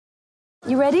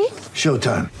You ready?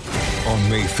 Showtime. On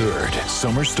May 3rd,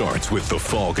 summer starts with The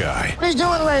Fall Guy. Let's do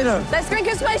it later. Let's drink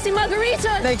a spicy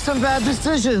margarita. Make some bad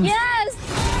decisions. Yes.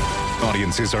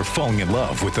 Audiences are falling in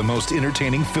love with the most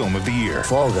entertaining film of the year.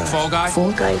 Fall Guy. Fall Guy?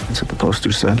 Fall Guy. That's what the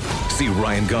poster said. See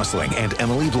Ryan Gosling and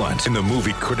Emily Blunt in the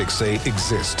movie critics say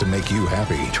exists to make you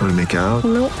happy. Trying to make it out?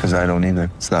 Nope. Because I don't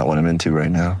either. It's not what I'm into right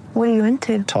now. What are you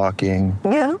into? Talking.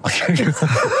 Yeah.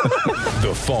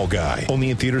 The Fall Guy.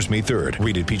 Only in theaters May 3rd.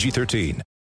 Rated PG-13.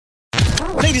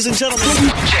 Ladies and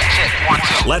gentlemen,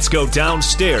 let's go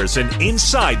downstairs and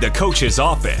inside the coach's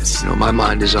office. You know, my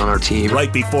mind is on our team.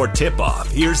 Right before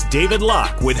tip-off, here's David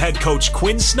Locke with head coach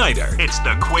Quinn Snyder. It's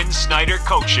the Quinn Snyder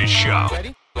Coaches Show.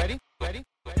 Ready?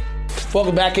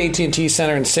 Welcome back, AT&T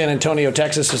Center in San Antonio,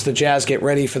 Texas, as the Jazz get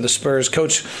ready for the Spurs.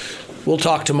 Coach, we'll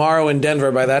talk tomorrow in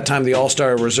Denver. By that time, the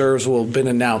All-Star reserves will have been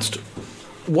announced.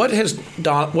 What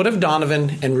have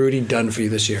Donovan and Rudy done for you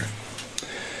this year?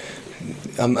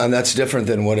 And that's different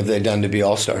than what have they done to be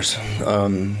All-Stars.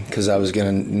 Because I was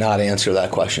going to not answer that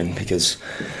question because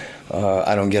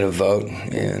I don't get a vote,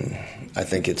 and I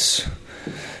think it's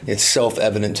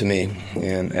self-evident to me.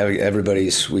 And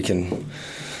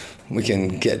we can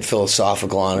get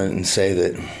philosophical on it and say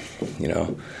that, you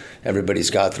know, everybody's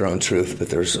got their own truth, but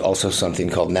there's also something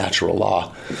called natural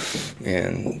law,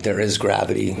 and there is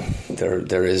gravity.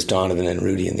 There is Donovan and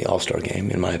Rudy in the All-Star game,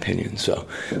 in my opinion. So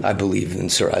I believe in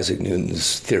Sir Isaac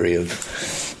Newton's theory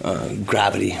of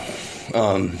gravity.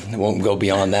 I won't go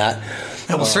beyond that.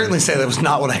 I will certainly say that was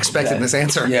not what I expected in this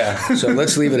answer. Yeah, so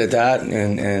let's leave it at that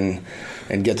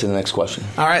and get to the next question.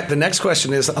 All right, the next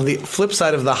question is, on the flip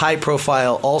side of the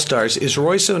high-profile All-Stars, is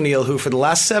Royce O'Neal, who for the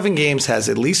last 7 games has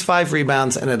at least 5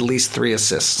 rebounds and at least 3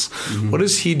 assists. Mm-hmm. What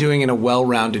is he doing in a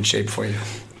well-rounded shape for you?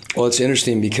 Well, it's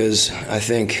interesting because I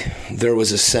think there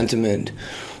was a sentiment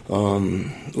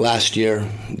last year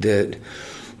that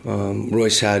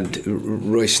Royce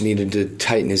needed to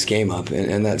tighten his game up,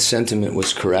 and that sentiment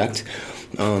was correct.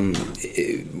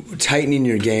 Tightening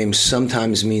your game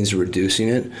sometimes means reducing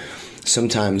it,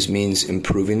 sometimes means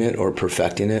improving it or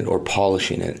perfecting it or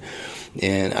polishing it.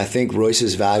 And I think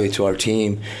Royce's value to our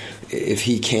team, if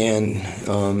he can,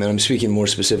 and I'm speaking more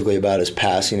specifically about his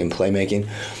passing and playmaking,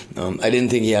 I didn't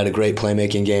think he had a great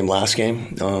playmaking game last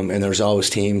game, and there's always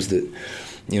teams that,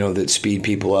 you know, that speed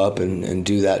people up and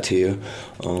do that to you.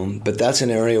 But that's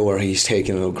an area where he's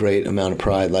taken a great amount of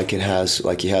pride, like he has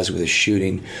with his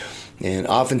shooting. And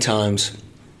oftentimes,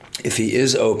 if he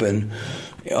is open,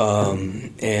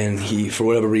 and he, for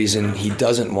whatever reason, he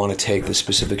doesn't want to take the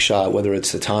specific shot, whether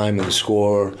it's the time and the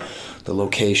score, the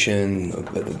location,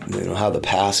 you know, how the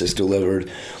pass is delivered,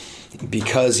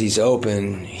 because he's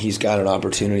open, he's got an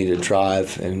opportunity to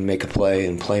drive and make a play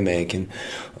and play make, and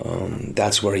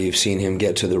that's where you've seen him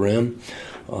get to the rim.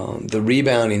 The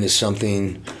rebounding is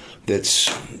something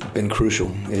that's been crucial,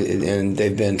 and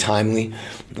they've been timely.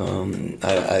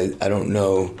 I don't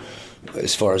know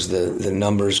as far as the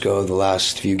numbers go the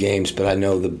last few games, but I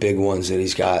know the big ones that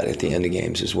he's got at the end of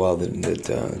games as well, that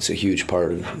it's a huge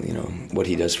part of, you know, what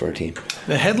he does for our team.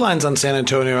 The headlines on San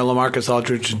Antonio are LaMarcus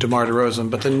Aldridge and DeMar DeRozan,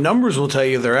 but the numbers will tell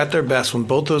you they're at their best when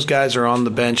both those guys are on the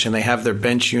bench and they have their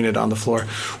bench unit on the floor.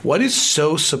 What is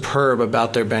so superb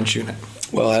about their bench unit?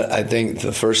 Well, I think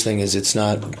the first thing is it's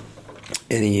not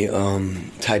any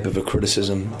type of a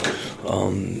criticism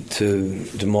to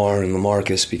DeMar and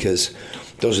LaMarcus, because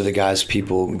those are the guys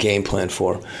people game plan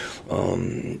for.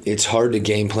 It's hard to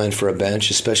game plan for a bench,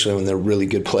 especially when they're really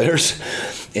good players.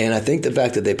 And I think the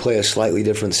fact that they play a slightly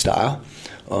different style,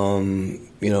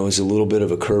 is a little bit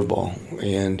of a curveball.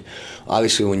 And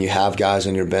obviously when you have guys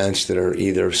on your bench that are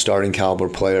either starting caliber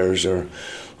players or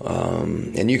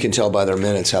and you can tell by their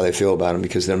minutes how they feel about them,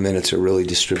 because their minutes are really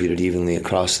distributed evenly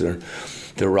across their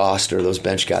roster. Those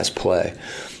bench guys play.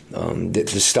 The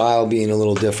style being a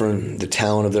little different, the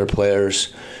talent of their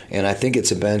players, and I think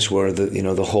it's a bench where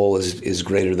the whole is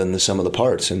greater than the sum of the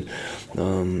parts, and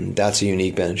that's a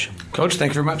unique bench. Coach,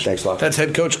 thank you very much. Thanks a lot. That's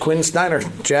head coach Quinn Snyder,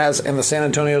 Jazz and the San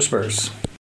Antonio Spurs.